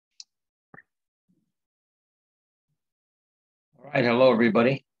All right, hello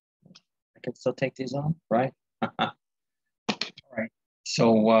everybody. I can still take these on, right? All right.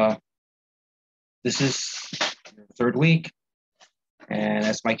 So this is your third week, and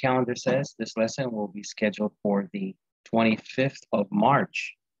as my calendar says, this lesson will be scheduled for the 25th of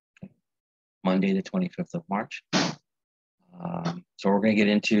March, Monday, the 25th of March. So we're going to get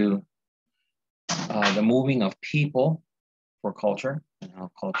into the moving of people for culture and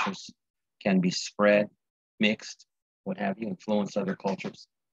how cultures can be spread, mixed, what have you, influence other cultures.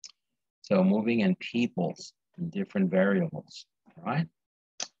 So moving and peoples and different variables, all right?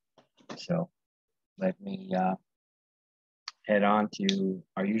 So let me head on to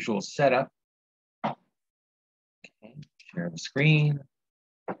our usual setup. Okay, share the screen.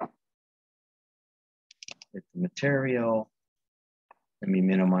 Hit the material. Let me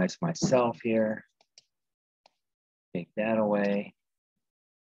minimize myself here. Take that away.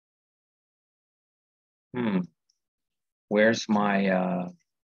 Where's my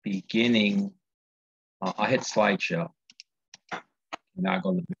beginning? I hit slideshow. Now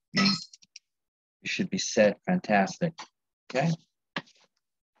go to the beginning. You should be set. Fantastic. Okay.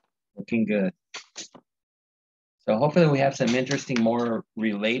 Looking good. So hopefully we have some interesting, more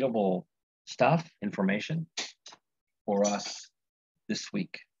relatable stuff, information for us this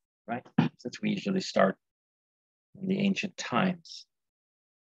week, right? Since we usually start in the ancient times.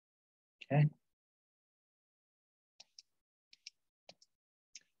 Okay.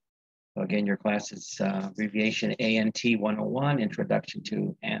 So again, your class is abbreviation ANT 101, Introduction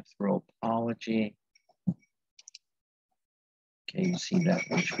to Anthropology. Okay, you see that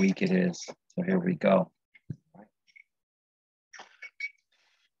which week it is. So here we go.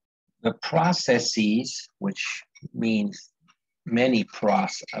 The processes, which means many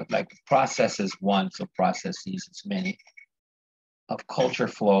process is one, so processes is many, of culture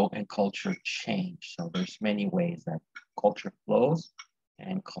flow and culture change. So there's many ways that culture flows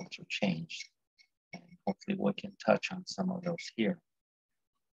and culture change. And hopefully we can touch on some of those here.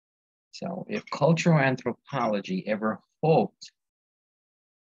 So if cultural anthropology ever hoped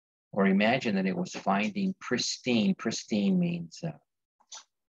or imagined that it was finding pristine means,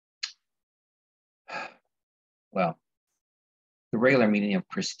 well, the regular meaning of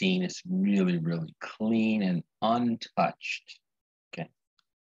pristine is really, really clean and untouched, okay?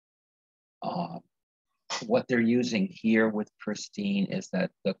 What they're using here with pristine is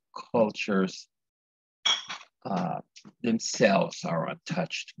that the cultures themselves are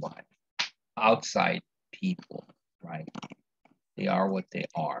untouched by outside people, right? They are what they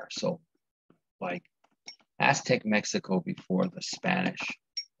are. So like Aztec Mexico before the Spanish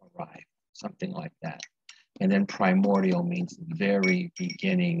arrived, something like that. And then primordial means very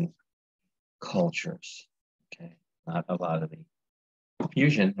beginning cultures, okay? Not a lot of the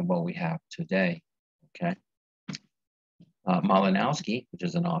fusion of what we have today, okay? Malinowski, which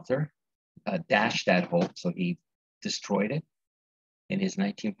is an author, dashed that hope, so he destroyed it in his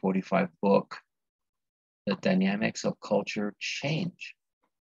 1945 book, The Dynamics of Culture Change,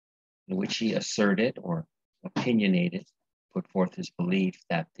 in which he asserted or opinionated, put forth his belief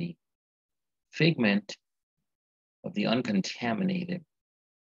that the figment of the uncontaminated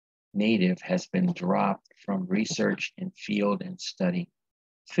native has been dropped from research in field and study.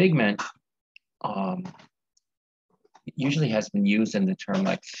 Figment usually has been used in the term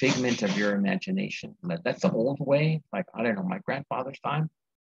like figment of your imagination. That's the old way, like, I don't know, my grandfather's time.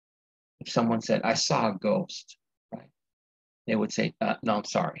 If someone said, I saw a ghost, right? They would say, no, I'm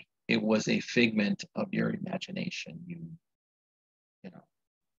sorry. It was a figment of your imagination. You know,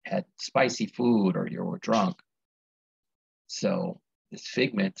 had spicy food or you were drunk. So this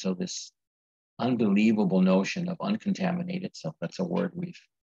figment, so this unbelievable notion of uncontaminated self, that's a word we've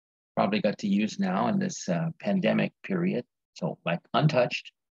probably got to use now in this pandemic period. So like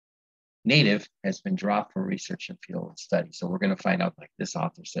untouched, native has been dropped from research and field study. So we're going to find out, like this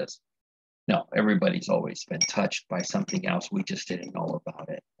author says, no, everybody's always been touched by something else. We just didn't know about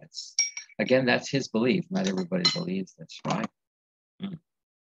it. That's his belief. Not everybody believes this, right?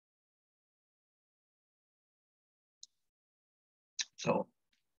 So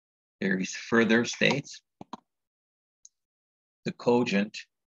there he further states, the cogent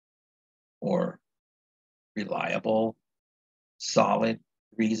or reliable, solid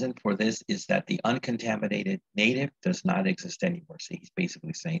reason for this is that the uncontaminated native does not exist anymore. So he's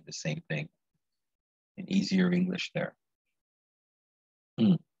basically saying the same thing in easier English there.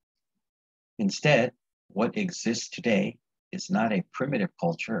 Instead, what exists today is not a primitive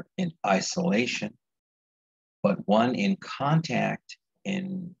culture in isolation, but one in contact,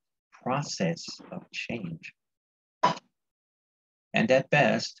 in process of change. And at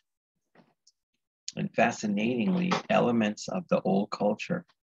best, And fascinatingly, elements of the old culture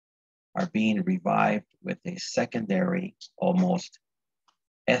are being revived with a secondary, almost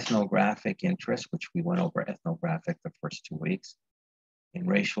ethnographic interest, which we went over ethnographic the first 2 weeks, in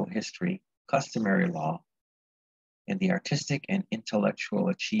racial history, customary law, and the artistic and intellectual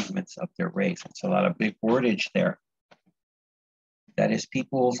achievements of their race. It's a lot of big wordage there. That is,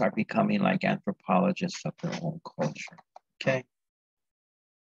 peoples are becoming like anthropologists of their own culture. Okay.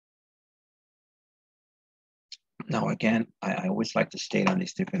 Now, again, I always like to state on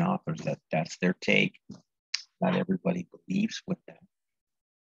these different authors that that's their take. Not everybody believes with them.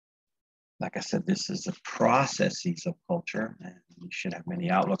 Like I said, this is the processes of culture, and you should have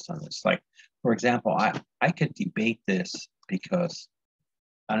many outlooks on this. Like, for example, I could debate this because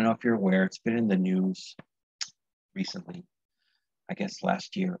I don't know if you're aware, it's been in the news recently, I guess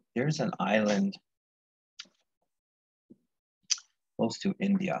last year. There's an island close to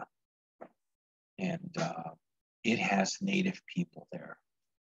India, and it has native people there.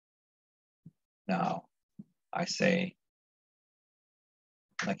 Now, I say,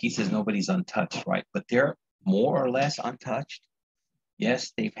 like he says, nobody's untouched, right? But they're more or less untouched.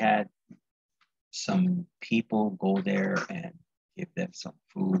 Yes, they've had some people go there and give them some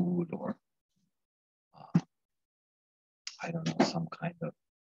food or, I don't know, some kind of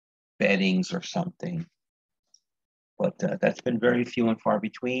beddings or something. But that's been very few and far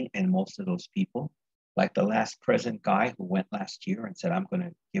between. And most of those people, like the last present guy who went last year and said, I'm going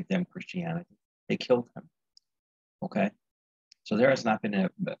to give them Christianity, they killed him. Okay. So there has not been an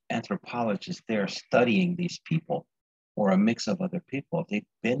anthropologist there studying these people or a mix of other people. They've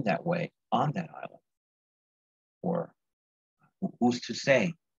been that way on that island. Or who's to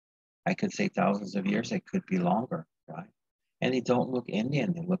say? I could say thousands of years, it could be longer, right? And they don't look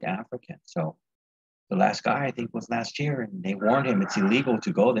Indian, they look African. So the last guy, I think, was last year, and they warned him it's illegal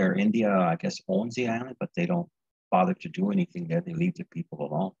to go there. India, I guess, owns the island, but they don't bother to do anything there. They leave the people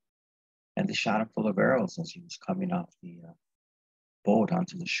alone. And they shot him full of arrows as he was coming off the boat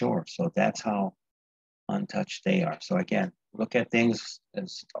onto the shore. So that's how untouched they are. So again, look at things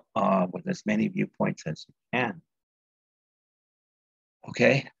as with as many viewpoints as you can.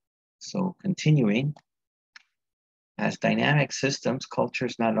 Okay, so continuing. As dynamic systems,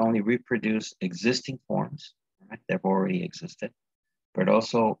 cultures not only reproduce existing forms, right, they've already existed, but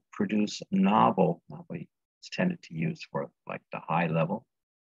also produce novel, it's tended to use for like the high level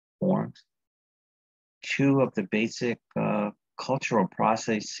forms. Two of the basic cultural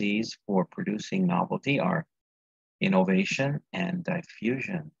processes for producing novelty are innovation and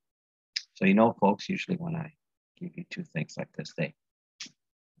diffusion. So, you know, folks, usually when I give you two things like this, they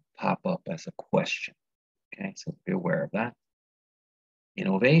pop up as a question. Okay, so be aware of that.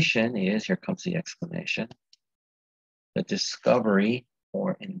 Innovation is, here comes the explanation, the discovery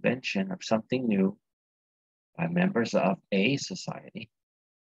or invention of something new by members of a society.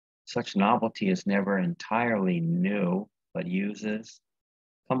 Such novelty is never entirely new, but uses,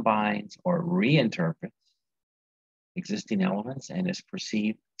 combines, or reinterprets existing elements and is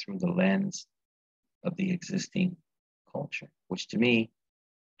perceived through the lens of the existing culture, which to me,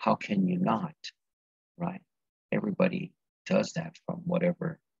 how can you not, right? Everybody does that from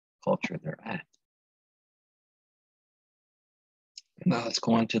whatever culture they're at. Now let's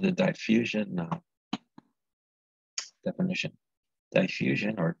go on to the diffusion definition.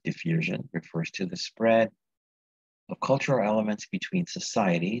 Diffusion or diffusion refers to the spread of cultural elements between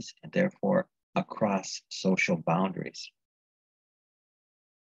societies and therefore across social boundaries.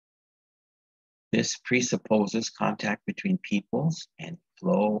 This presupposes contact between peoples and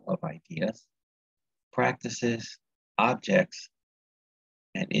flow of ideas, practices, objects,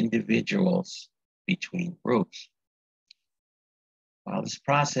 and individuals between groups. While this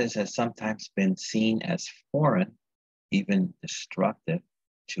process has sometimes been seen as foreign, even destructive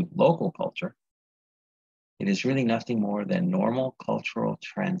to local culture, it is really nothing more than normal cultural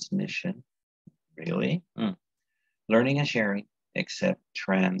transmission, really, learning and sharing, except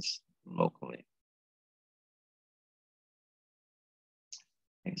translocally.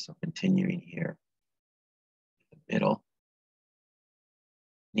 Okay, so continuing here, the middle.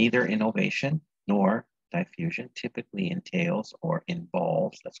 Neither innovation nor diffusion typically entails or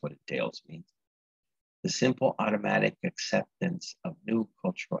involves, that's what entails means, the simple automatic acceptance of new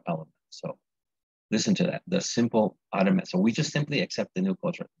cultural elements. So listen to that, the simple automatic. So we just simply accept the new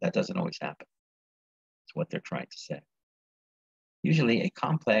culture. That doesn't always happen. That's what they're trying to say. Usually a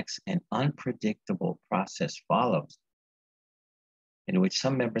complex and unpredictable process follows, in which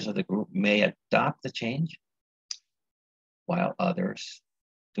some members of the group may adopt the change while others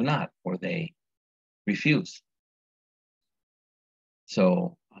do not, or they refuse.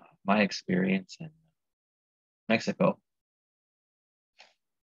 So my experience, and Mexico,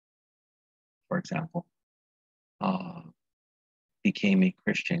 for example, became a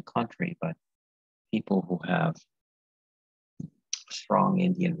Christian country, but people who have strong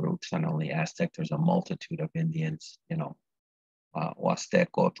Indian roots, not only Aztec, there's a multitude of Indians,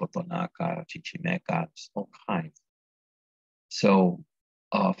 Huasteco, Totonaca, Chichimecas, all kinds. So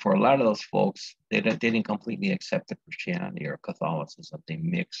for a lot of those folks, they didn't completely accept the Christianity or Catholicism. They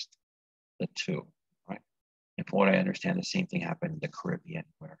mixed the two, right? And from what I understand, the same thing happened in the Caribbean,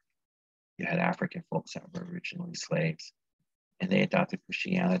 where you had African folks that were originally slaves, and they adopted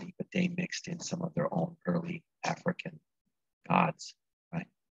Christianity, but they mixed in some of their own early African gods, right?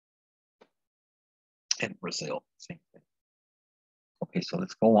 And Brazil, same thing. Okay, so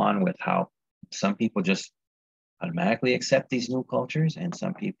let's go on with how some people just automatically accept these new cultures and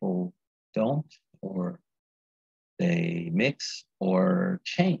some people don't, or they mix or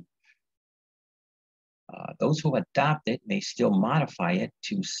change. Those who adopt it may still modify it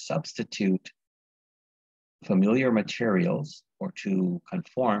to substitute familiar materials or to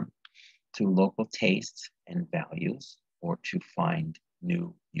conform to local tastes and values, or to find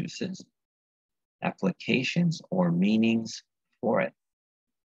new uses, applications, or meanings for it.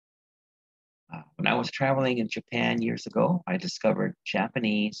 When I was traveling in Japan years ago, I discovered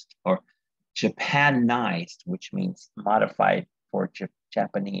Japanese, or Japanized, which means modified for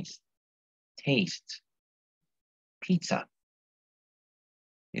Japanese taste, pizza.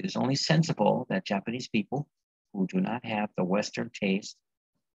 It is only sensible that Japanese people who do not have the Western taste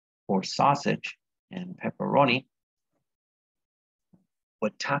for sausage and pepperoni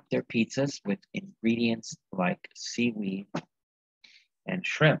would top their pizzas with ingredients like seaweed and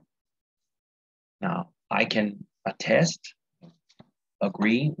shrimp. Now, I can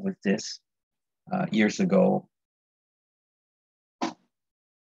agree with this. Years ago,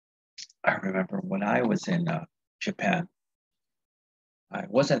 I remember when I was in Japan, I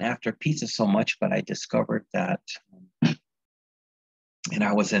wasn't after pizza so much, but I discovered that, and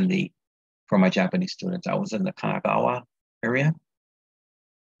I was for my Japanese students, I was in the Kanagawa area,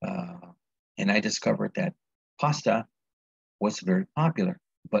 and I discovered that pasta was very popular.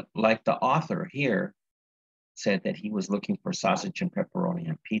 But like the author here said that he was looking for sausage and pepperoni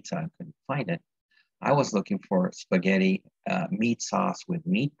and pizza and couldn't find it, I was looking for spaghetti, meat sauce with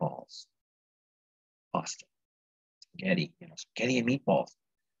meatballs, pasta, spaghetti and meatballs.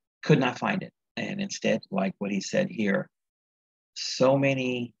 Could not find it. And instead, like what he said here, so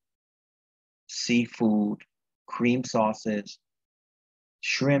many seafood, cream sauces,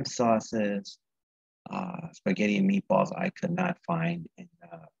 shrimp sauces, spaghetti and meatballs I could not find in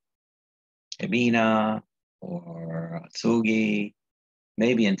Ebina or Atsugi,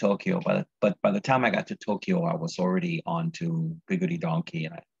 maybe in Tokyo. But by the time I got to Tokyo, I was already on to Biggoody Donkey,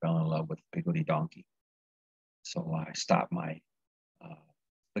 and I fell in love with Biggoody Donkey. So I stopped my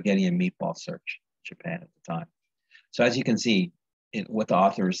spaghetti and meatball search in Japan at the time. So as you can see, what the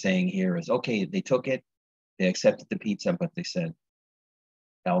author is saying here is, okay, they took it, they accepted the pizza, but they said,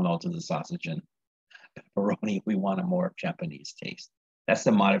 hell no to the sausage and pepperoni. We want a more Japanese taste. That's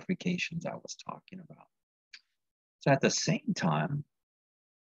the modifications I was talking about. So at the same time,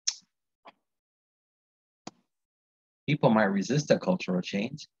 people might resist a cultural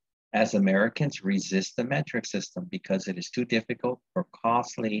change, as Americans resist the metric system because it is too difficult or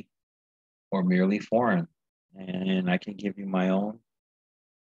costly or merely foreign. And I can give you my own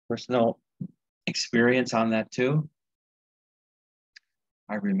personal experience on that too.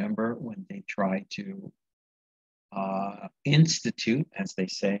 I remember when they tried to institute, as they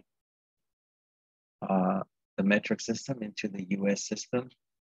say, the metric system into the US system.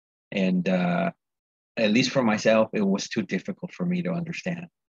 And at least for myself, it was too difficult for me to understand.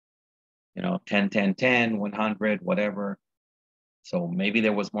 10, 10, 10, 100, whatever. So maybe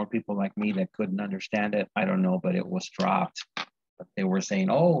there was more people like me that couldn't understand it. I don't know, but it was dropped. But they were saying,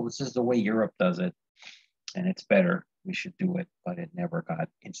 oh, this is the way Europe does it, and it's better. We should do it, but it never got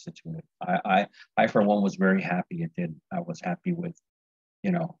instituted. I for one, was very happy it did. I was happy with,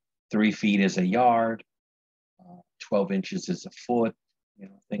 3 feet is a yard, 12 inches is a foot,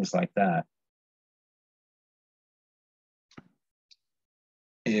 things like that.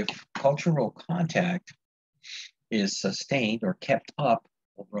 If cultural contact is sustained or kept up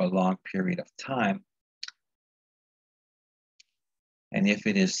over a long period of time, and if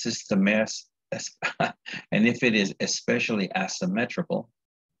it is especially asymmetrical,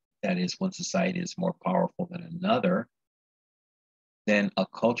 that is, one society is more powerful than another, then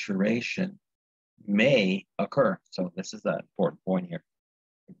acculturation may occur. So this is the important point here.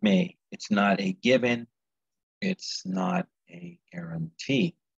 It may. It's not a given. It's not a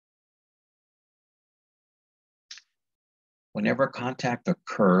guarantee. Whenever contact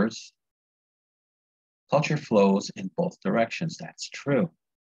occurs, culture flows in both directions. That's true.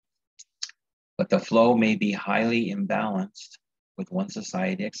 But the flow may be highly imbalanced, with one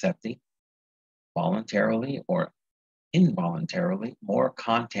society accepting, voluntarily or involuntarily, more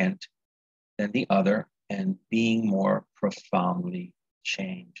content than the other and being more profoundly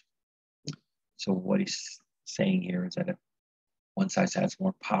changed. So what he's saying here is that if one side has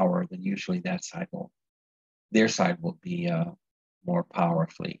more power, then usually their side will be more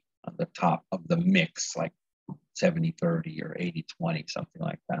powerfully on the top of the mix, like 70-30 or 80-20, something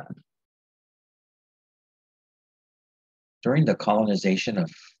like that. During the colonization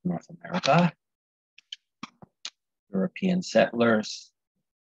of North America, European settlers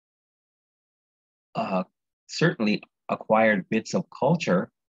certainly acquired bits of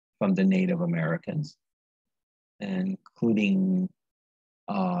culture from the Native Americans, including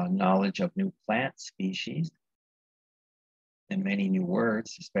knowledge of new plant species and many new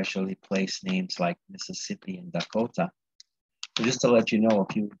words, especially place names like Mississippi and Dakota. So just to let you know,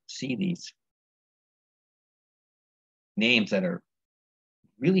 if you see these names that are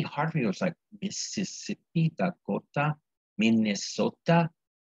really hard for you, it's like Mississippi, Dakota, Minnesota,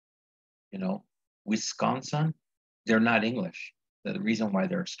 Wisconsin, they're not English. The reason why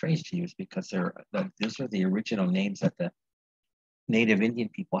they're strange to you is because these are the original names that the Native Indian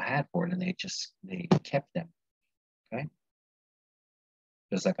people had for it, and they kept them, okay?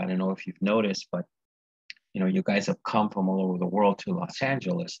 Just like, I don't know if you've noticed, but you guys have come from all over the world to Los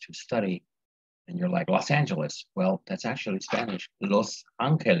Angeles to study, and you're like, Los Angeles. Well, that's actually Spanish, Los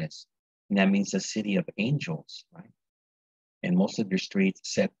Angeles, and that means the city of angels, right? And most of your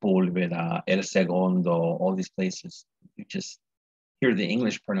streets, Sepulveda, El Segundo, all these places, you just hear the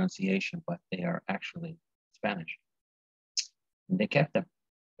English pronunciation, but they are actually Spanish. And they kept them,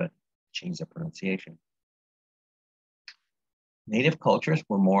 but changed the pronunciation. Native cultures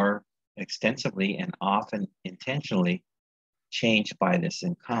were more extensively and often intentionally changed by this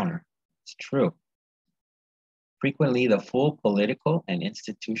encounter. It's true. Frequently, the full political and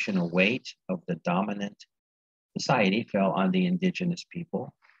institutional weight of the dominant society fell on the indigenous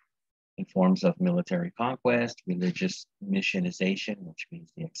people in forms of military conquest, religious missionization, which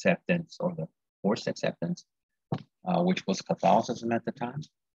means the acceptance or the forced acceptance, which was Catholicism at the time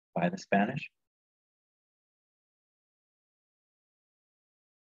by the Spanish.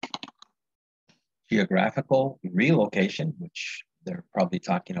 Geographical relocation, which they're probably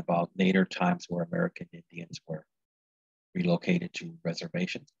talking about later times where American Indians were relocated to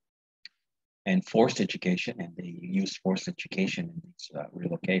reservations, and forced education, and they used forced education in these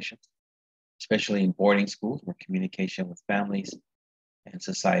relocations, especially in boarding schools where communication with families and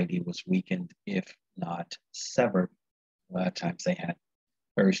society was weakened, if not severed. A lot of times they had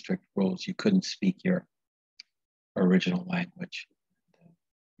very strict rules. You couldn't speak your original language.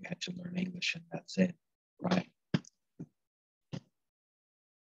 You had to learn English, and that's it, right?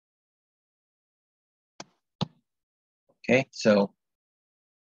 Okay, so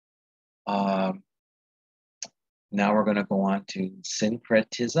now we're going to go on to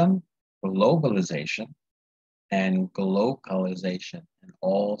syncretism, globalization, and glocalization, and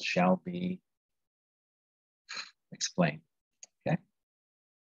all shall be explained. Okay.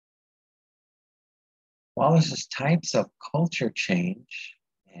 Wallace's types of culture change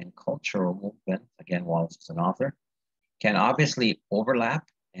and cultural movement, again, Wallace is an author, can obviously overlap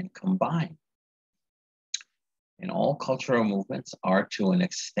and combine. And all cultural movements are to an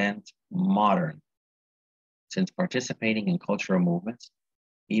extent modern, since participating in cultural movements,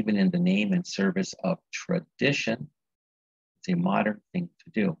 even in the name and service of tradition, is a modern thing to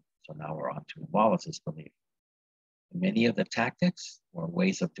do. So now we're on to Wallace's belief. Many of the tactics or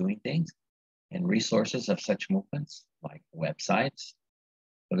ways of doing things and resources of such movements, like websites,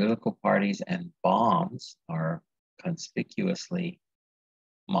 political parties, and bombs, are conspicuously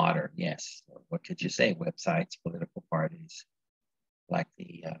modern. Yes. What could you say? Websites, political parties, like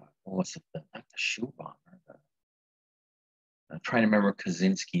the, what was it? Not the shoe bomber. I'm trying to remember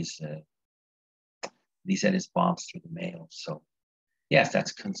Kaczynski's, he sent his bombs through the mail. So yes,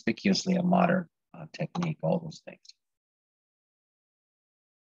 that's conspicuously a modern technique, all those things.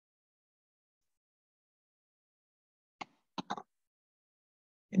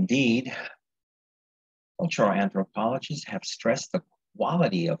 Indeed, cultural anthropologists have stressed the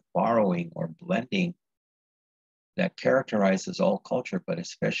quality of borrowing or blending that characterizes all culture, but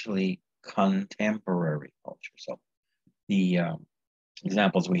especially contemporary culture. So the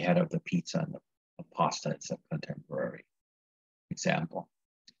examples we had of the pizza and the pasta, it's a contemporary example.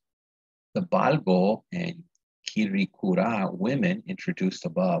 The Balgo and Kirikura women introduced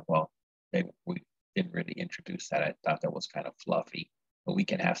above, well, we didn't really introduce that. I thought that was kind of fluffy, but we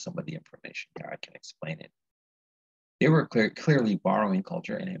can have some of the information there. I can explain it. They were clearly borrowing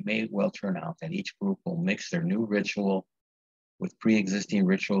culture, and it may well turn out that each group will mix their new ritual with pre-existing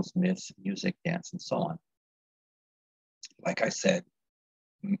rituals, myths, music, dance, and so on. Like I said,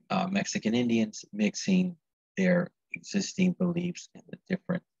 Mexican Indians mixing their existing beliefs in the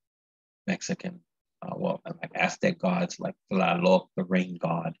different Mexican, like Aztec gods, like Tlaloc, the rain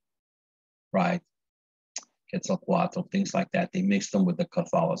god, right? Quetzalcoatl, things like that. They mixed them with the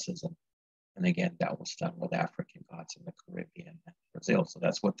Catholicism. And again, that was done with African gods in the Caribbean and Brazil. So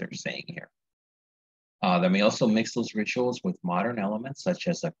that's what they're saying here. They may also mix those rituals with modern elements such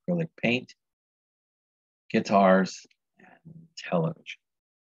as acrylic paint, guitars, and television.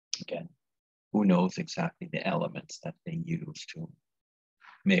 Again, who knows exactly the elements that they use to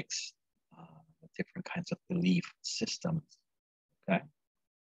mix different kinds of belief systems, okay?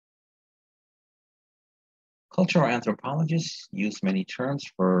 Cultural anthropologists use many terms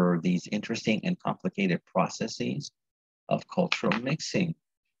for these interesting and complicated processes of cultural mixing.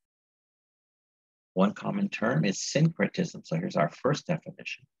 One common term is syncretism. So here's our first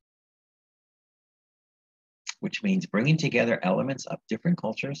definition, which means bringing together elements of different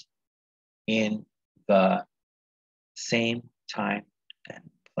cultures in the same time and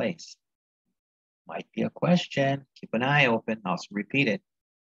place. Might be a question. Keep an eye open. I'll repeat it.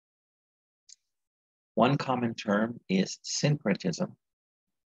 One common term is syncretism,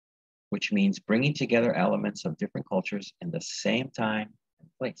 which means bringing together elements of different cultures in the same time and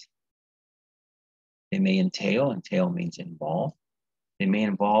place. They may entail means involve. They may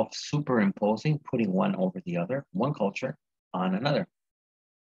involve superimposing, putting one over the other, one culture on another.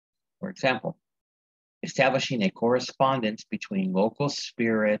 For example, establishing a correspondence between local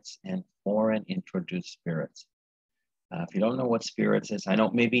spirits and foreign introduced spirits. If you don't know what spirits is, I know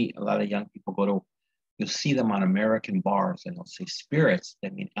maybe a lot of young people you'll see them on American bars and they'll say spirits, they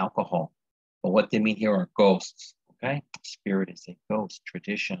mean alcohol. But what they mean here are ghosts, okay? Spirit is a ghost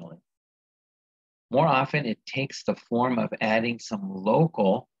traditionally. More often, it takes the form of adding some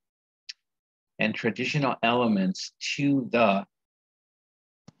local and traditional elements to the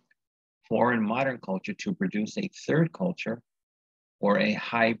foreign modern culture to produce a third culture or a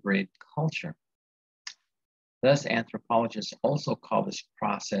hybrid culture. Thus, anthropologists also call this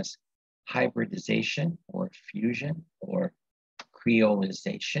process hybridization or fusion or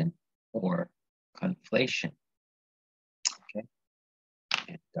creolization or conflation. Okay,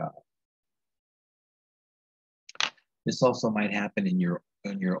 and this also might happen in your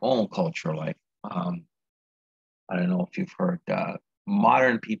own culture. Like I don't know if you've heard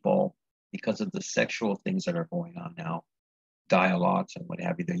modern people, because of the sexual things that are going on now, dialogues and what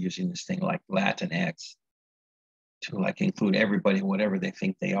have you, they're using this thing like Latinx to like include everybody, whatever they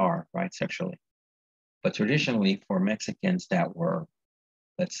think they are, right, sexually. But traditionally for Mexicans that were,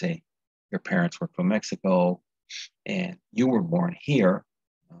 let's say, your parents were from Mexico and you were born here,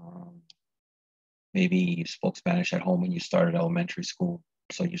 maybe you spoke Spanish at home when you started elementary school,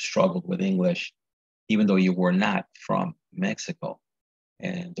 so you struggled with English, even though you were not from Mexico.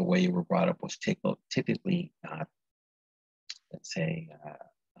 And the way you were brought up was typically not, let's say,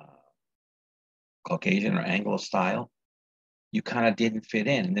 Caucasian or Anglo style. You kind of didn't fit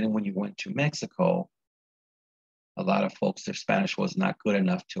in. And then when you went to Mexico, a lot of folks, their Spanish was not good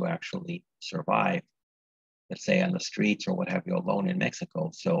enough to actually survive, let's say on the streets or what have you, alone in Mexico.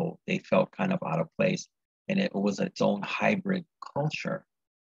 So they felt kind of out of place. And it was its own hybrid culture.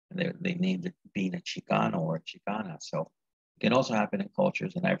 And they named it being a Chicano or a Chicana. So it can also happen in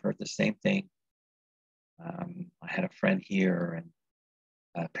cultures. And I've heard the same thing. I had a friend here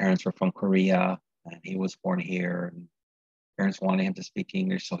and parents were from Korea and he was born here and parents wanted him to speak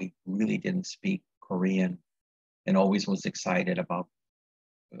English. So he really didn't speak Korean and always was excited about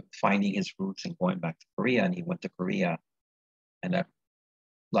finding his roots and going back to Korea. And he went to Korea and a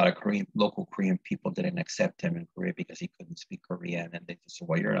lot of local Korean people didn't accept him in Korea because he couldn't speak Korean. And they just said,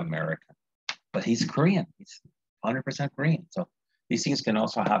 well, you're an American, but he's Korean. He's 100% Korean. So these things can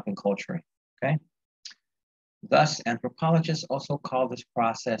also happen culturally, okay? Thus, anthropologists also call this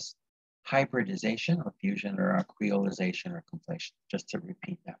process hybridization or fusion or creolization or conflation, just to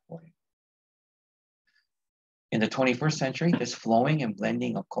repeat that for you. In the 21st century, this flowing and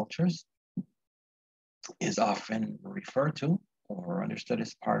blending of cultures is often referred to or understood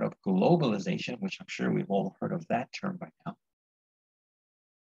as part of globalization, which I'm sure we've all heard of that term by now.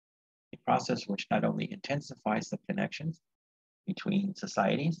 A process which not only intensifies the connections between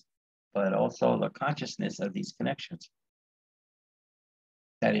societies, but also the consciousness of these connections.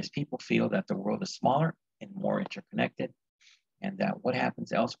 That is, people feel that the world is smaller and more interconnected, and that what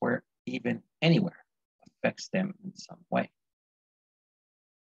happens elsewhere, even anywhere, affects them in some way.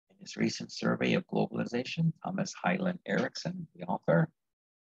 In his recent survey of globalization, Thomas Hyland Erickson, the author,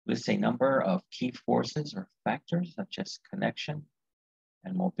 lists a number of key forces or factors such as connection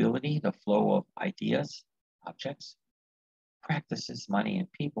and mobility, the flow of ideas, objects, practices, money,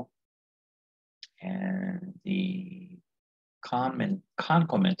 and people. And the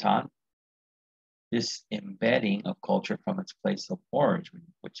concomitant, this embedding of culture from its place of origin,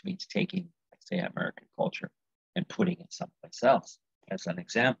 which means taking, let's say, American culture and putting it someplace else, as an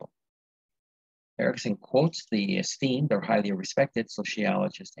example. Erickson quotes the esteemed or highly respected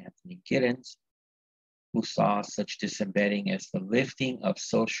sociologist Anthony Giddens, who saw such disembedding as the lifting of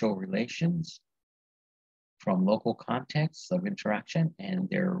social relations from local contexts of interaction and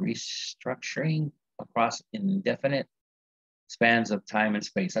their restructuring across indefinite spans of time and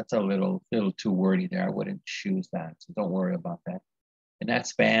space. That's a little too wordy there. I wouldn't choose that, so don't worry about that. And that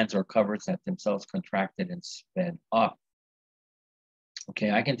spans or covers that themselves contracted and sped up.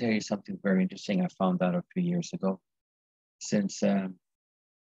 Okay, I can tell you something very interesting I found out a few years ago. Since,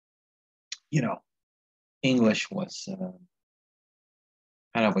 English was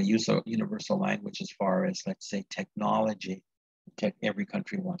kind of a universal language as far as, let's say, technology. Every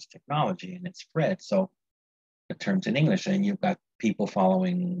country wants technology and it's spread. So the term's in English, and you've got people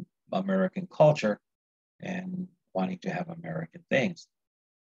following American culture and wanting to have American things.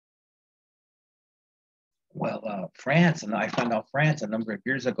 Well, France, and I found out France a number of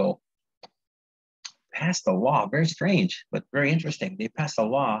years ago passed a law, very strange, but very interesting. They passed a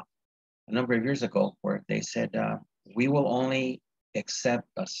law a number of years ago where they said, we will only accept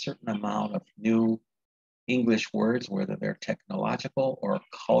a certain amount of new English words, whether they're technological or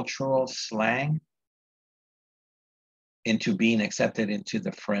cultural slang, into being accepted into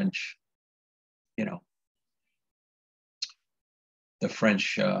the French, the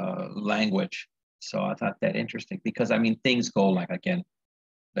French language. So I thought that interesting because, I mean, things go like, again,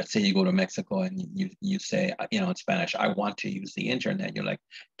 let's say you go to Mexico and you say, in Spanish, I want to use the internet. You're like,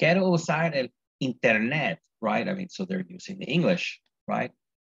 quiero usar el internet, right? I mean, so they're using the English, right?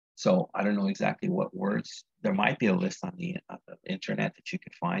 So I don't know exactly what words. There might be a list on the internet that you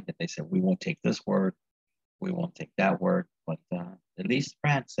could find that they said, we won't take this word, we won't take that word. But at least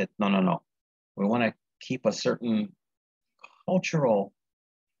France said, no. We want to keep a certain cultural,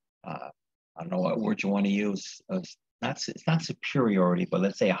 I don't know what word you want to use. It's not superiority, but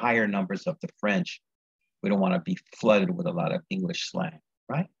let's say higher numbers of the French. We don't want to be flooded with a lot of English slang,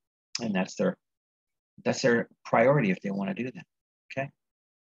 right? And that's their priority if they want to do that. Okay.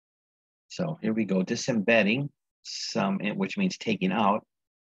 So here we go, disembedding some, which means taking out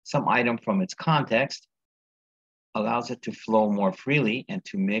some item from its context, allows it to flow more freely and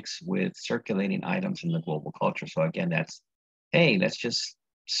to mix with circulating items in the global culture. So again, that's, hey, let's just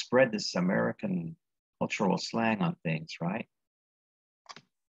spread this American cultural slang on things, right?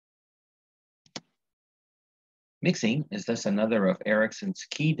 Mixing is thus another of Erickson's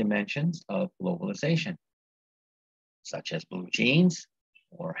key dimensions of globalization, such as blue jeans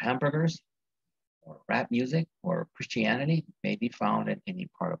or hamburgers or rap music or Christianity may be found in any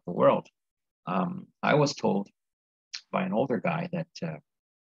part of the world. I was told by an older guy that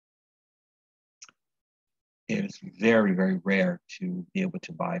it was very, very rare to be able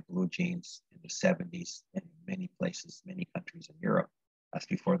to buy blue jeans in the 70s in many places, many countries in Europe. That's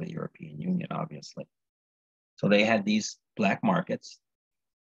before the European Union, obviously. So they had these black markets,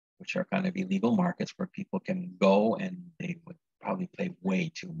 which are kind of illegal markets where people can go and they would probably pay way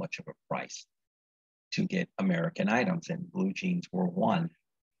too much of a price to get American items, and blue jeans were one,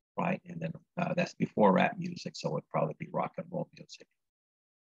 right? And then that's before rap music, so it'd probably be rock and roll music.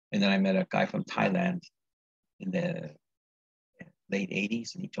 And then I met a guy from Thailand in the late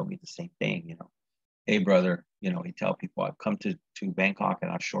 80s, and he told me the same thing, hey brother, he'd tell people, I'd come to Bangkok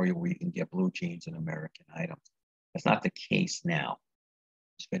and I'll show you where you can get blue jeans and American items. That's not the case now.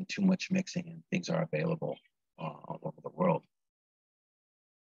 There's been too much mixing and things are available all over the world.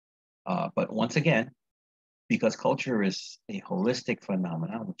 But once again, because culture is a holistic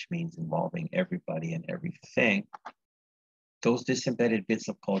phenomenon, which means involving everybody and everything, those disembedded bits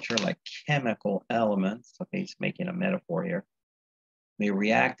of culture, like chemical elements, okay, he's making a metaphor here, may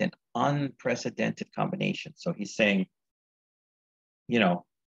react in unprecedented combinations. So he's saying,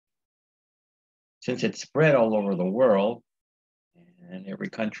 since it's spread all over the world and every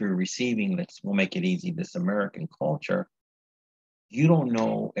country receiving, we'll make it easy, this American culture, you don't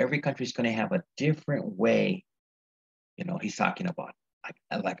know, every country's going to have a different way. He's talking about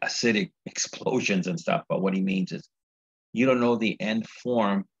like acidic explosions and stuff, but what he means is you don't know the end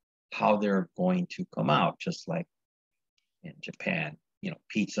form, how they're going to come out, just like in Japan,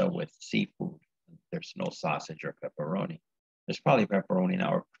 pizza with seafood, there's no sausage or pepperoni. There's probably pepperoni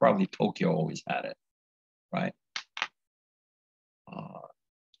now, or probably Tokyo always had it, right?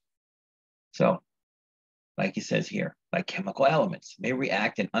 So, like he says here, like chemical elements may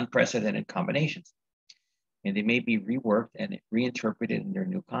react in unprecedented combinations, and they may be reworked and reinterpreted in their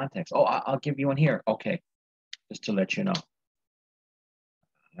new context. Oh, I'll give you one here. Okay, just to let you know.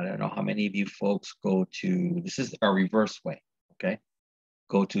 I don't know how many of you folks go to, this is a reverse way, okay?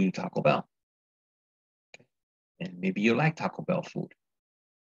 Go to Taco Bell. Okay? And maybe you like Taco Bell food.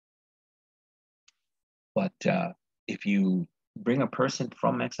 But if you bring a person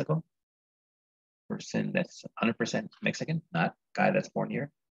from Mexico, person that's 100% Mexican, not guy that's born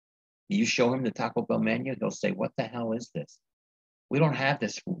here, you show him the Taco Bell menu, he'll say, what the hell is this? We don't have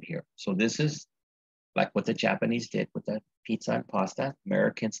this food here. So this is like what the Japanese did with the pizza and pasta.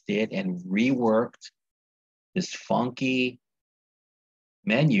 Americans did and reworked this funky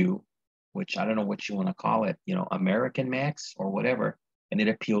menu, which I don't know what you want to call it, you know, American Max or whatever, and it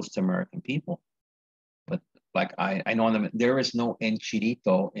appeals to American people. But like I know there is no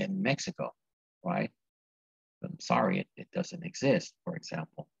enchilito in Mexico, right? I'm sorry, it doesn't exist, for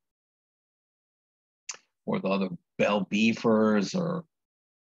example. Or the other bell beefers or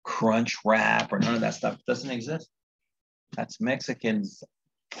crunch wrap or none of that stuff doesn't exist. That's Mexicans'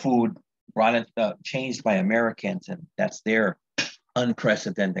 food brought it changed by Americans, and that's their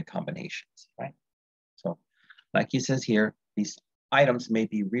unprecedented combinations, right? So, like he says here, these items may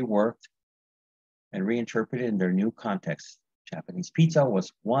be reworked and reinterpreted in their new context. Japanese pizza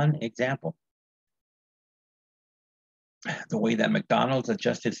was one example. The way that McDonald's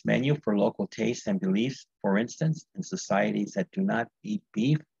adjusts its menu for local tastes and beliefs, for instance, in societies that do not eat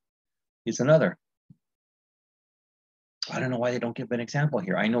beef, is another. I don't know why they don't give an example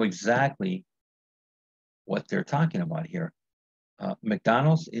here. I know exactly what they're talking about here.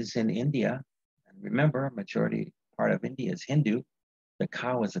 McDonald's is in India. And remember, majority part of India is Hindu. The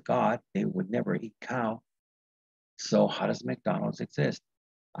cow is a god. They would never eat cow. So how does McDonald's exist?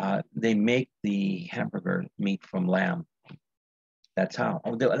 They make the hamburger meat from lamb. That's how.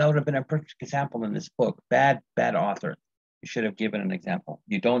 Oh, that would have been a perfect example in this book. Bad author. You should have given an example.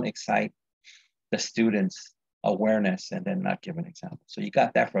 You don't excite the students' awareness and then not give an example. So you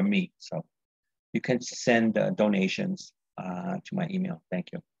got that from me. So you can send donations to my email.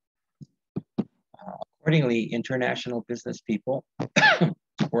 Thank you. Accordingly, international business people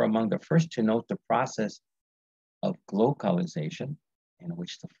were among the first to note the process of globalization, in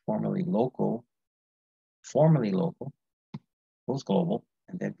which the formerly local goes global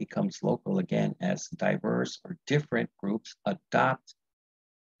and then becomes local again as diverse or different groups adopt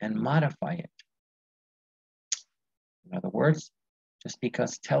and modify it. In other words, just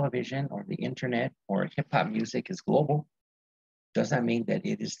because television or the internet or hip hop music is global, does not mean that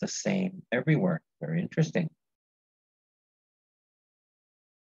it is the same everywhere. Very interesting.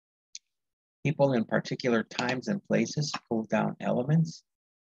 People in particular times and places pull down elements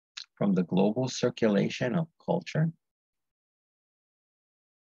from the global circulation of culture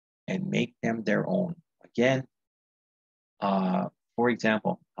and make them their own. Again, for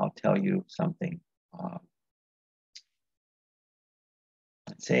example, I'll tell you something.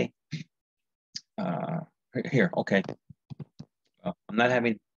 Let's say, here, okay. I'm not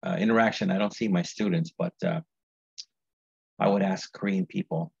having interaction. I don't see my students, but I would ask Korean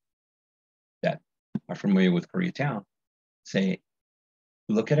people that are familiar with Koreatown, say,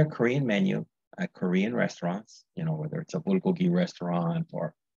 look at a Korean menu at Korean restaurants, you know, whether it's a bulgogi restaurant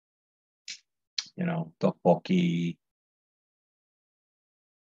or, you know, tteokbokki,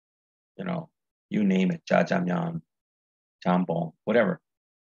 you know, you name it, jjajangmyeon, jambon, whatever.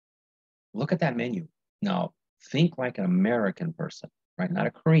 Look at that menu. Now, think like an American person, right? Not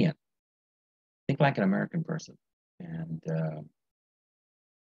a Korean. Think like an American person. And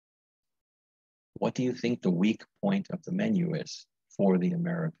what do you think the weak point of the menu is for the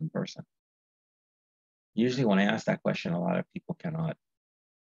American person? Usually when I ask that question, a lot of people cannot,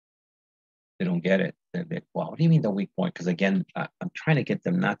 they don't get it. They, well, what do you mean the weak point? Because again, I'm trying to get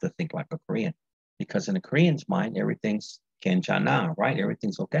them not to think like a Korean, because in a Korean's mind, everything's kenjana, right?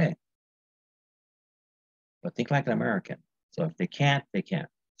 Everything's okay. But think like an American. So if they can't, they can't.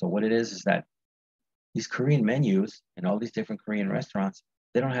 So what it is that these Korean menus and all these different Korean restaurants,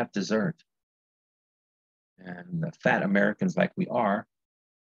 they don't have dessert. And the fat Americans like we are,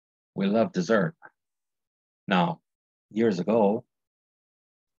 we love dessert. Now, years ago,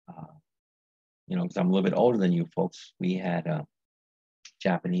 you know, because I'm a little bit older than you folks, we had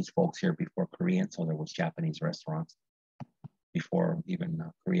Japanese folks here before Korean, so there was Japanese restaurants before even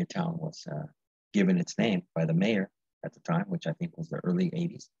Koreatown was given its name by the mayor at the time, which I think was the early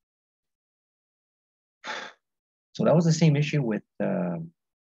 80s. So that was the same issue with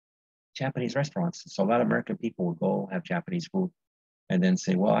Japanese restaurants. So a lot of American people would go have Japanese food and then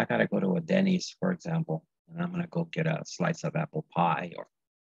say, well, I got to go to a Denny's, for example, and I'm going to go get a slice of apple pie or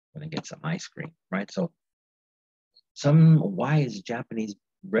I'm going to get some ice cream, right? So some wise Japanese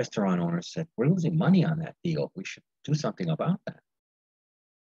restaurant owners said, we're losing money on that deal. We should do something about that.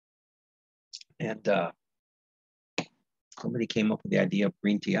 And somebody came up with the idea of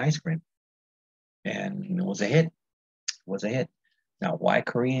green tea ice cream, and it was a hit. It was a hit. Now, why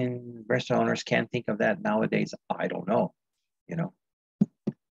Korean restaurant owners can't think of that nowadays, I don't know, you know.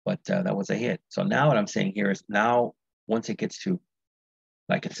 But that was a hit. So now what I'm saying here is now once it gets to,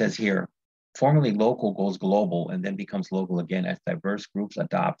 like it says here, formerly local goes global and then becomes local again as diverse groups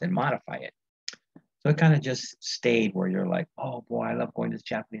adopt and modify it. So it kind of just stayed where you're like, oh boy, I love going to this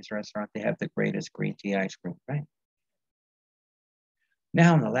Japanese restaurant. They have the greatest green tea ice cream, right?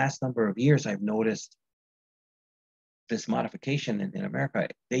 Now, in the last number of years, I've noticed this modification in America.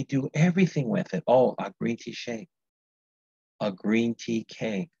 They do everything with it. Oh, a green tea shake, a green tea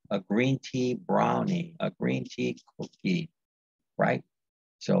cake, a green tea brownie, a green tea cookie, right?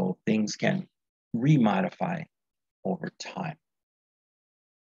 So things can remodify over time.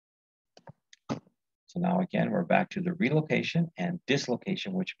 So now again, we're back to the relocation and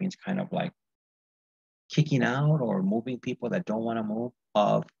dislocation, which means kind of like kicking out or moving people that don't want to move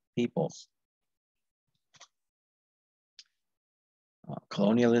of peoples.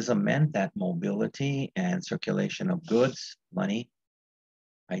 Colonialism meant that mobility and circulation of goods, money,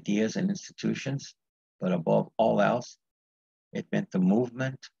 ideas, and institutions, but above all else, it meant the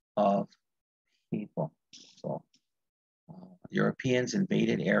movement of people. So Europeans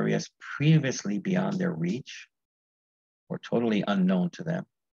invaded areas previously beyond their reach or totally unknown to them.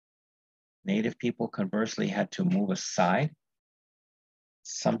 Native people conversely had to move aside,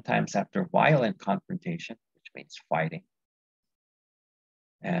 sometimes after violent confrontation, which means fighting,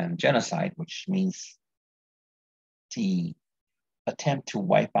 and genocide, which means the attempt to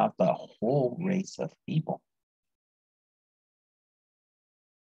wipe out the whole race of people.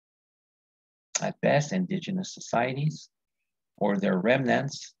 At best, indigenous societies or their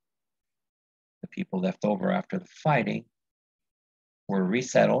remnants, the people left over after the fighting, were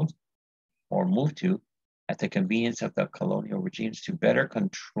resettled or moved to at the convenience of the colonial regimes to better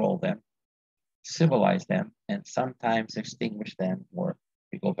control them, civilize them, and sometimes extinguish them, or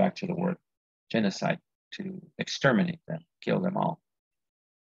we go back to the word genocide, to exterminate them, kill them all.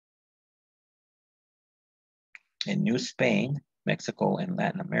 In New Spain, Mexico, and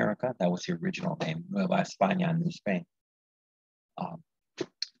Latin America, that was the original name, Nueva España, New Spain.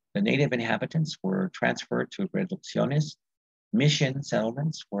 The native inhabitants were transferred to reducciones, mission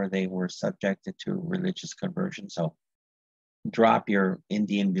settlements, where they were subjected to religious conversion. So drop your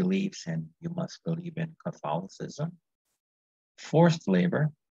Indian beliefs and you must believe in Catholicism. Forced labor,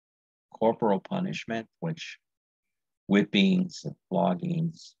 corporal punishment, which whippings,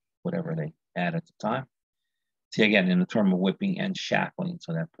 floggings, whatever they had at the time. See, again, in the term of whipping and shackling,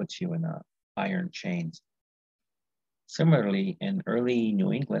 so that puts you in iron chains. Similarly, in early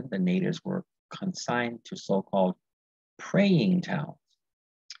New England, the natives were consigned to so-called praying towns,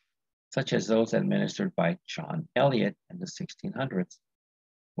 such as those administered by John Eliot in the 1600s,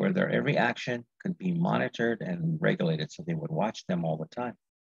 where their every action could be monitored and regulated, so they would watch them all the time.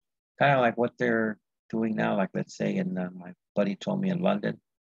 Kind of like what they're doing now, like let's say in, my buddy told me in London,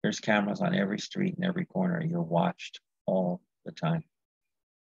 there's cameras on every street and every corner. You're watched all the time.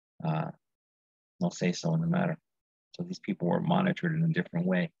 No say so in the matter. So these people were monitored in a different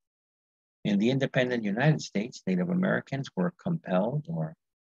way. In the independent United States, Native Americans were compelled or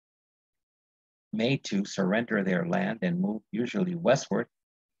made to surrender their land and move usually westward.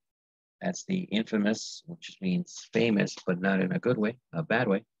 That's the infamous, which means famous, but not in a good way, a bad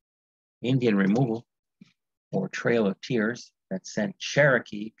way, Indian removal or Trail of Tears that sent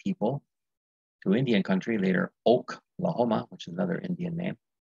Cherokee people to Indian country, later Oklahoma, which is another Indian name,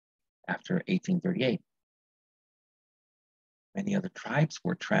 after 1838. Many other tribes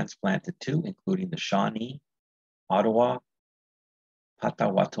were transplanted too, including the Shawnee, Ottawa,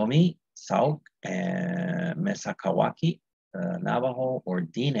 Potawatomi, Sauk, and Mesakawaki, Navajo, or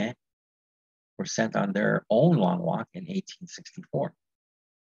Diné were sent on their own long walk in 1864.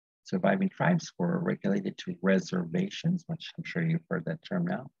 Surviving tribes were regulated to reservations, which I'm sure you've heard that term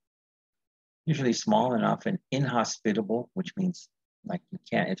now. Usually small and often inhospitable, which means like you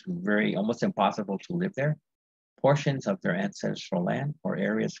can't, it's very almost impossible to live there. Portions of their ancestral land or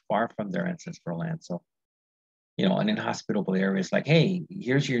areas far from their ancestral land. So, you know, an inhospitable area is like, hey,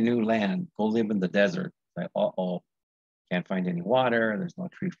 here's your new land, go live in the desert. Like, uh-oh, can't find any water, there's no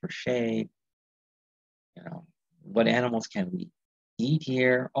tree for shade, you know, What animals can we eat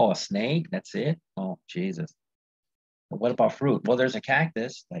here? Oh, a snake, that's it? Oh, Jesus. What about fruit? Well, there's a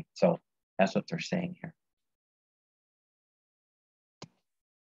cactus. Like, so that's what they're saying here.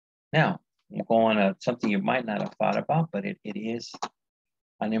 Now, we'll go on to something you might not have thought about, but it is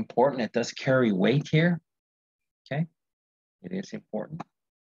unimportant. It does carry weight here. Okay. It is important.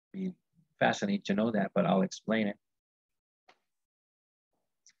 Be fascinating to know that, but I'll explain it.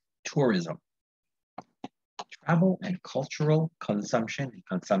 Tourism. Travel and cultural consumption.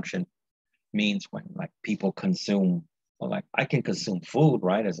 Consumption means when like people consume, well, like I can consume food,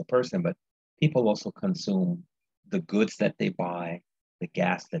 right, as a person, but people also consume the goods that they buy, the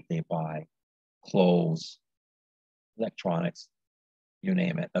gas that they buy, clothes, electronics, you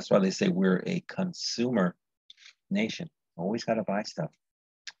name it. That's why they say we're a consumer nation. Always got to buy stuff.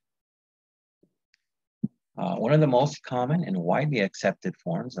 One of the most common and widely accepted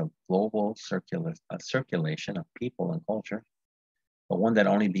forms of global circulation of people and culture, but one that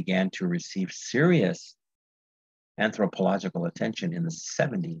only began to receive serious anthropological attention in the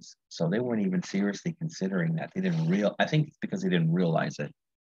 70s. So they weren't even seriously considering that. They didn't I think it's because they didn't realize it,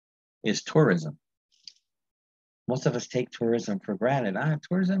 is tourism. Most of us take tourism for granted.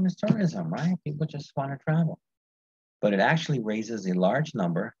 Tourism is tourism, right? People just want to travel. But it actually raises a large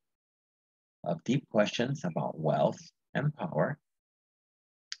number of deep questions about wealth and power,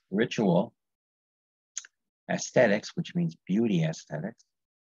 ritual, aesthetics, which means beauty aesthetics,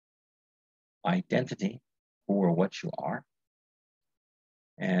 identity, who or what you are,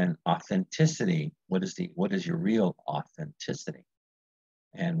 and authenticity. What is your real authenticity?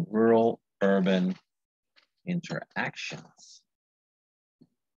 And rural urban interactions,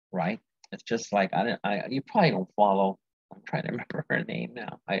 right? It's just like you probably don't follow. I'm trying to remember her name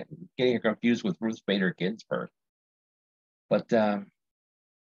now. I'm getting her confused with Ruth Bader Ginsburg. But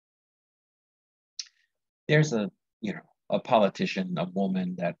there's a politician, a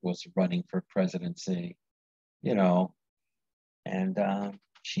woman that was running for presidency, and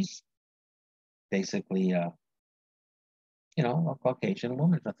she's basically a Caucasian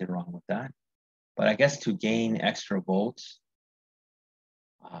woman. There's nothing wrong with that. But I guess to gain extra votes,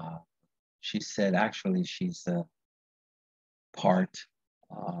 she said actually she's part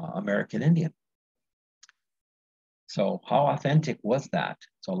American Indian. So how authentic was that?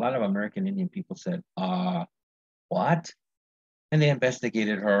 So a lot of American Indian people said, what? And they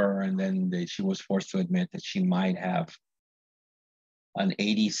investigated her, and then she was forced to admit that she might have an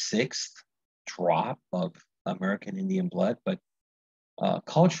 86th drop of American Indian blood, but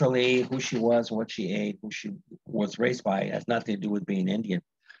culturally, who she was, what she ate, who she was raised by, has nothing to do with being Indian.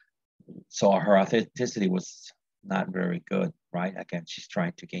 So her authenticity was not very good, right? Again, she's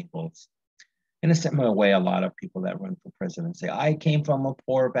trying to gain votes. In a similar way, a lot of people that run for president say, I came from a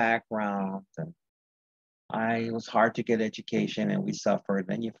poor background and it was hard to get education and we suffered.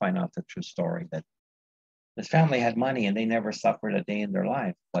 Then you find out the true story that this family had money and they never suffered a day in their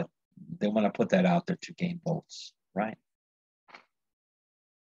life, but they want to put that out there to gain votes, right?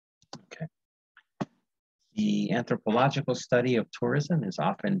 Okay. The anthropological study of tourism is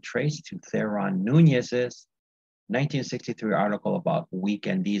often traced to Theron Nunez's 1963 article about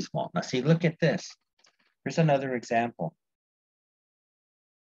weekendismo. Now see, look at this. Here's another example.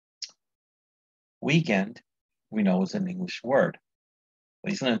 Weekend, we know, is an English word.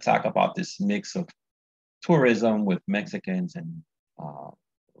 But he's going to talk about this mix of tourism with Mexicans and,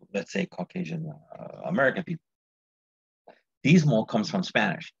 let's say, Caucasian American people. Dismo comes from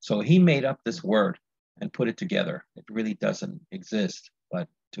Spanish. So he made up this word and put it together. It really doesn't exist, but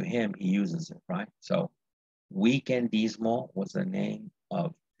to him, he uses it, right? So weekendismo was the name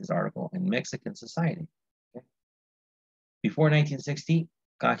of his article in Mexican society. Okay? Before 1960,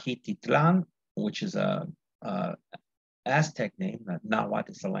 Cajititlan, which is a Aztec name,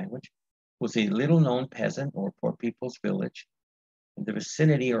 Nahuatl is the language, was a little-known peasant or poor people's village in the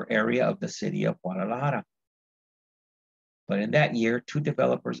vicinity or area of the city of Guadalajara. But in that year, two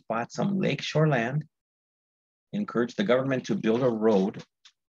developers bought some lakeshore land, encouraged the government to build a road,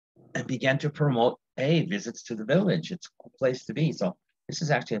 and began to promote, hey, visits to the village. It's a cool place to be. So this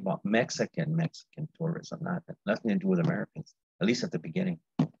is actually about Mexican tourism, nothing to do with Americans, at least at the beginning.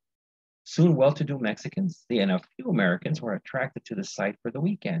 Soon, well-to-do Mexicans and a few Americans were attracted to the site for the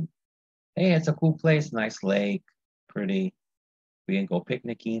weekend. Hey, it's a cool place, nice lake, pretty. We can go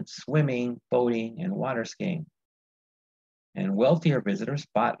picnicking, swimming, boating, and water skiing. And wealthier visitors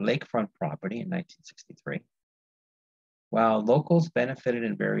bought lakefront property in 1963. While locals benefited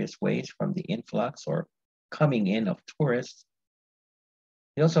in various ways from the influx or coming in of tourists,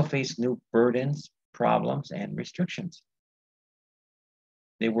 they also faced new burdens, problems, and restrictions.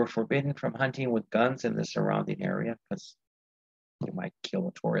 They were forbidden from hunting with guns in the surrounding area because you might kill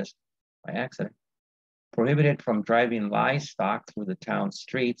a tourist by accident. Prohibited from driving livestock through the town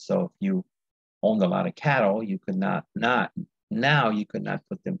streets. So if you owned a lot of cattle, you could not now you could not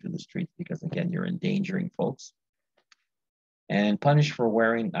put them to the streets because again, you're endangering folks. And punished for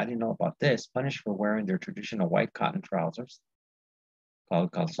wearing, I didn't know about this, punished for wearing their traditional white cotton trousers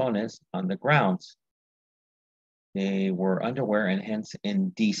called calzones on the grounds. They were underwear and hence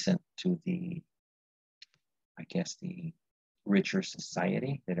indecent to the, I guess, the richer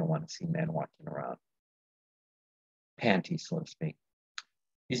society. They didn't want to see men walking around panties, so to speak.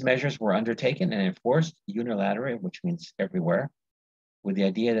 These measures were undertaken and enforced unilaterally, which means everywhere, with the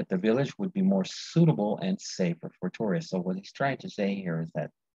idea that the village would be more suitable and safer for tourists. So what he's trying to say here is that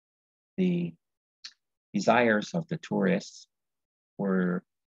the desires of the tourists were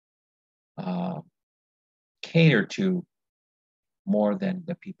catered to more than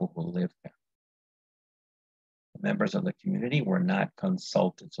the people who lived there. The members of the community were not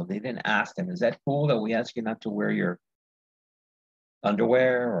consulted, so they didn't ask them, is that cool that we ask you not to wear your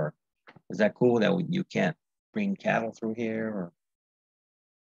underwear? Or is that cool that you can't bring cattle through here or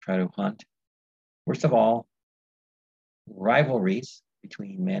try to hunt? First of all, rivalries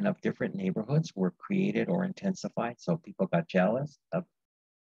between men of different neighborhoods were created or intensified. So people got jealous of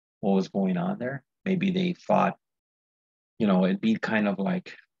what was going on there. Maybe they thought, it'd be kind of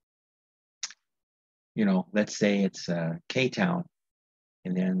like, let's say it's K-Town,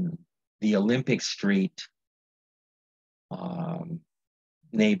 and then the Olympic Street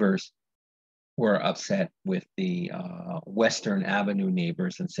neighbors were upset with the Western Avenue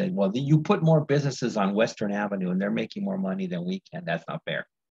neighbors and said, well, you put more businesses on Western Avenue and they're making more money than we can. That's not fair.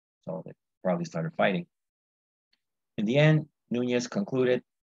 So they probably started fighting. In the end, Nunez concluded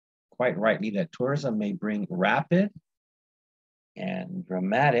quite rightly that tourism may bring rapid and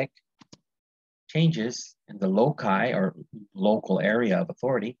dramatic changes in the loci or local area of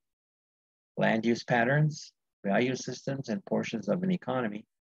authority, land use patterns, value systems, and portions of an economy,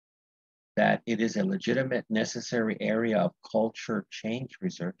 that it is a legitimate, necessary area of culture change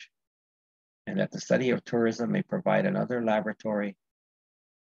research, and that the study of tourism may provide another laboratory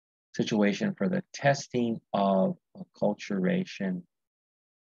situation for the testing of acculturation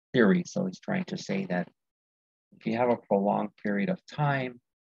theory. So he's trying to say that if you have a prolonged period of time,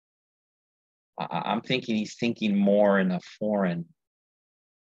 I'm thinking he's thinking more in a foreign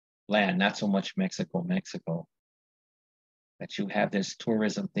land, not so much Mexico, that you have this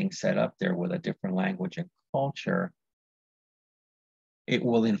tourism thing set up there with a different language and culture, it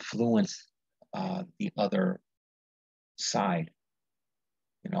will influence the other side,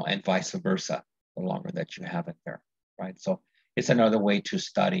 and vice versa, the longer that you have it there, right? So it's another way to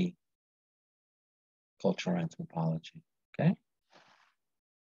study cultural anthropology, okay?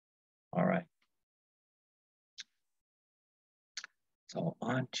 All right. So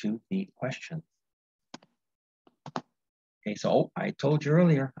on to the questions. Okay, so I told you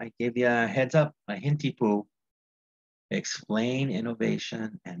earlier, I gave you a heads up, a hinty poo. Explain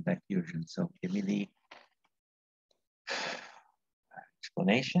innovation and diffusion. So give me the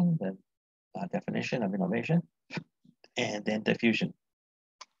explanation, the definition of innovation, and then diffusion.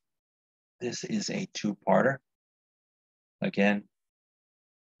 This is a two-parter. Again,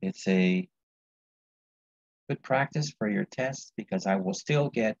 it's a good practice for your test because I will still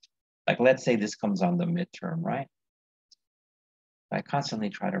get, like, let's say this comes on the midterm, right? I constantly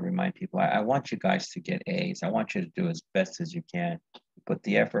try to remind people, I want you guys to get A's. I want you to do as best as you can. Put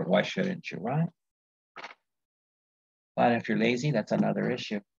the effort, why shouldn't you, right? But if you're lazy, that's another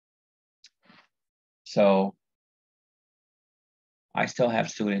issue. So I still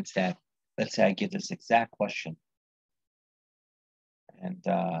have students that, let's say I give this exact question and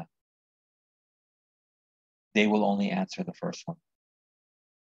they will only answer the first one.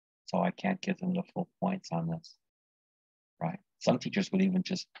 So I can't give them the full points on this, right? Some teachers would even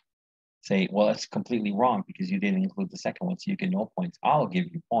just say, well, it's completely wrong because you didn't include the second one, so you get no points. I'll give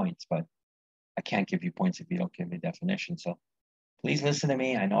you points, but I can't give you points if you don't give me a definition. So please listen to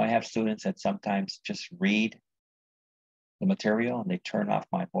me. I know I have students that sometimes just read the material and they turn off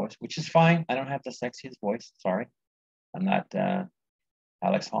my voice, which is fine. I don't have the sexiest voice, sorry. I'm not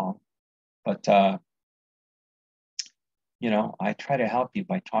Alex Hong, but I try to help you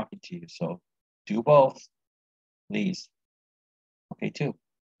by talking to you. So do both, please. Okay, 2.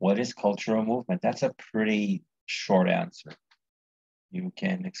 What is cultural movement? That's a pretty short answer. You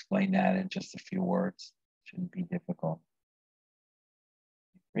can explain that in just a few words. Shouldn't be difficult.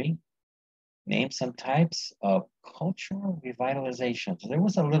 3. Name some types of cultural revitalization. So there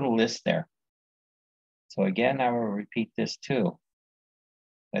was a little list there. So again, I will repeat this too.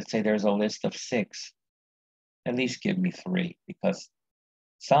 let's say there's a list of 6, at least give me 3, because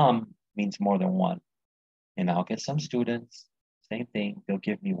some means more than one. And I'll get some students, same thing, they'll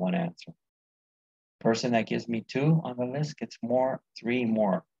give me 1 answer. Person that gives me 2 on the list gets 3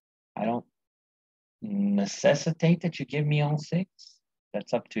 more. I don't necessitate that you give me all 6.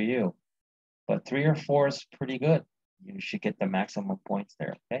 That's up to you. But 3 or 4 is pretty good. You should get the maximum points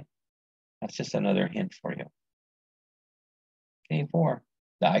there, okay? That's just another hint for you. Okay, 4.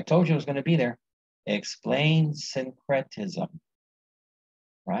 I told you it was going to be there. Explain syncretism,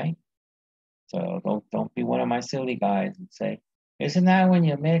 right? So don't be one of my silly guys and say, isn't that when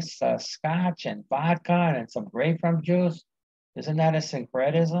you mix scotch and vodka and some grapefruit juice? Isn't that a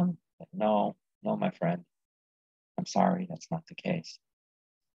syncretism? No, my friend. I'm sorry, that's not the case.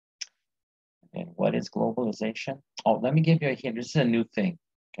 And what is globalization? Oh, let me give you a hint. This is a new thing,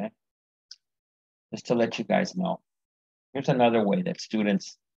 okay? Just to let you guys know. Here's another way that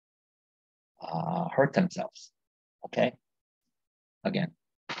students hurt themselves, okay? Again,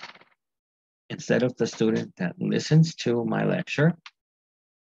 instead of the student that listens to my lecture,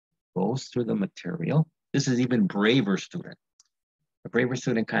 goes through the material, this is even braver student. The braver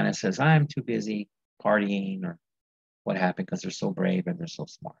student kind of says, I'm too busy partying or what happened because they're so brave and they're so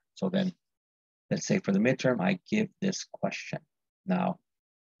smart. So then, let's say for the midterm, I give this question. Now,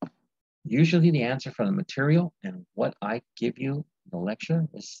 usually the answer from the material and what I give you in the lecture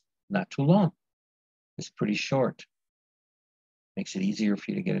is not too long. It's pretty short. Makes it easier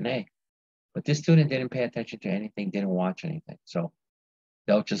for you to get an A. But this student didn't pay attention to anything, didn't watch anything. So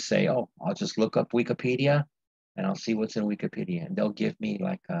they'll just say, oh, I'll just look up Wikipedia and I'll see what's in Wikipedia. And they'll give me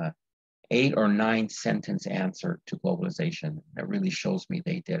like a 8 or 9 sentence answer to globalization. That really shows me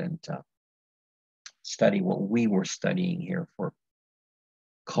they didn't study what we were studying here for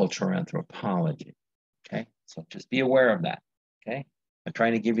cultural anthropology. Okay, so just be aware of that. Okay, I'm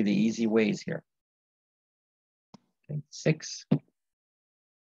trying to give you the easy ways here. Okay, 6.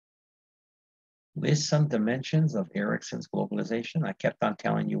 List some dimensions of Erickson's globalization. I kept on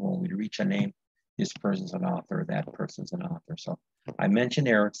telling you when we reach a name, this person's an author, that person's an author. So I mentioned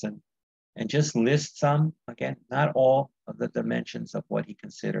Erickson and just list some, again, not all of the dimensions of what he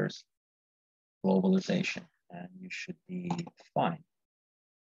considers globalization, and you should be fine.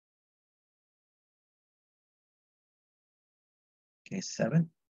 Okay, 7.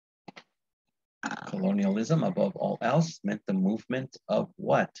 Colonialism, above all else, meant the movement of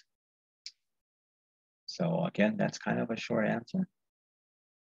what? So again, that's kind of a short answer.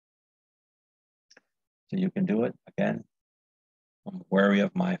 So you can do it. Again, I'm wary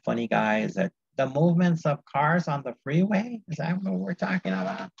of my funny guys that the movements of cars on the freeway, is that what we're talking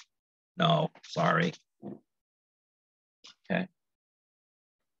about? No, sorry. Okay.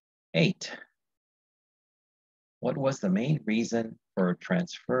 8. What was the main reason for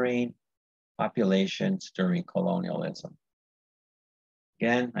transferring populations during colonialism?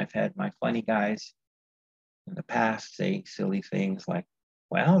 Again, I've had my funny guys in the past say silly things like,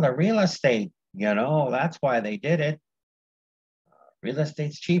 well, the real estate, that's why they did it. Real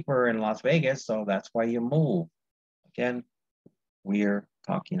estate's cheaper in Las Vegas, so that's why you move. Again, we're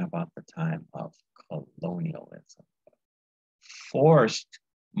talking about the time of colonialism. Forced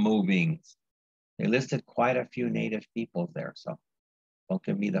movings. They listed quite a few native peoples there, so don't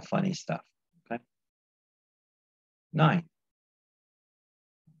give me the funny stuff, okay? 9.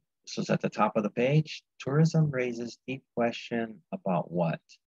 This was at the top of the page. Tourism raises deep question about what?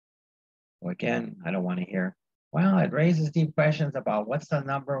 Well, again, I don't want to hear, well, it raises deep questions about what's the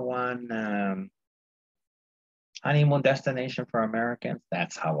 #1 honeymoon destination for Americans.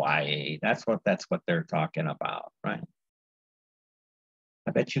 That's Hawaii. That's what they're talking about, right?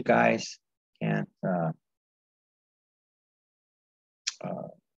 I bet you guys can't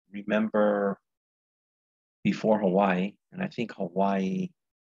remember before Hawaii, and I think Hawaii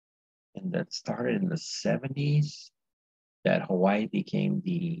started in the 70s, that Hawaii became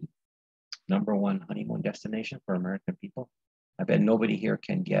the #1 honeymoon destination for American people. I bet nobody here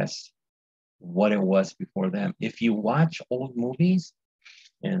can guess what it was before them. If you watch old movies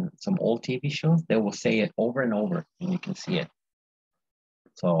and some old TV shows, they will say it over and over and you can see it.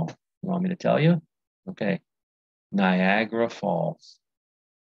 So you want me to tell you? Okay, Niagara Falls.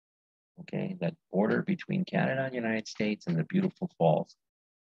 Okay, that border between Canada and the United States and the beautiful falls.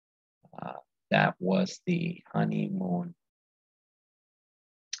 That was the honeymoon,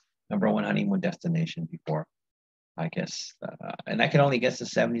 #1 honeymoon destination before, I guess. And I can only guess the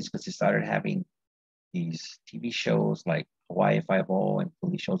 70s because they started having these TV shows like Hawaii Five-0 and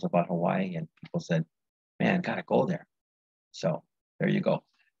police shows about Hawaii, and people said, man, gotta go there. So there you go.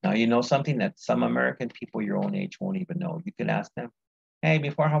 Now you know something that some American people your own age won't even know. You can ask them, Hey,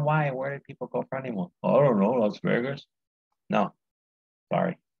 before Hawaii, where did people go for honeymoon? Oh, I don't know, Las Vegas. No,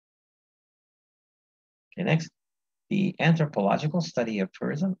 sorry. Okay, next. The anthropological study of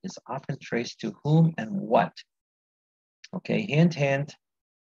tourism is often traced to whom and what. Okay, hint, hint,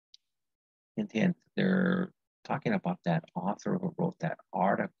 hint, hint. They're talking about that author who wrote that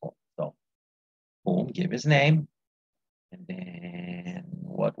article. So, whom, give his name, and then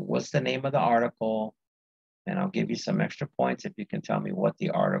what was the name of the article? And I'll give you some extra points if you can tell me what the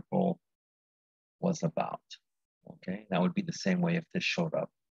article was about. Okay, that would be the same way if this showed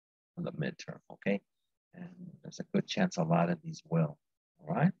up on the midterm. Okay, and there's a good chance a lot of these will.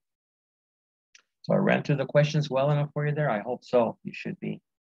 All right. So I ran through the questions well enough for you there. I hope so. You should be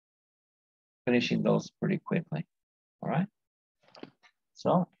finishing those pretty quickly. All right.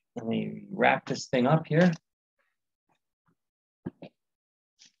 So let me wrap this thing up here.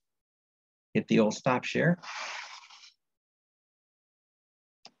 Hit the old stop share.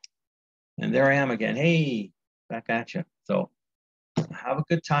 And there I am again. Hey, back at you. So have a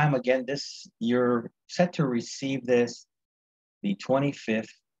good time. Again, you're set to receive this the 25th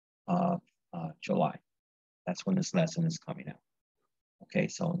of July. That's when this lesson is coming out. Okay,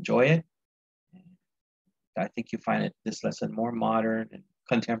 so enjoy it. I think you find this lesson more modern and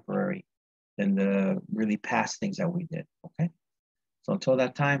contemporary than the really past things that we did. Okay, so until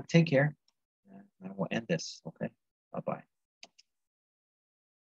that time, take care. And we'll end this.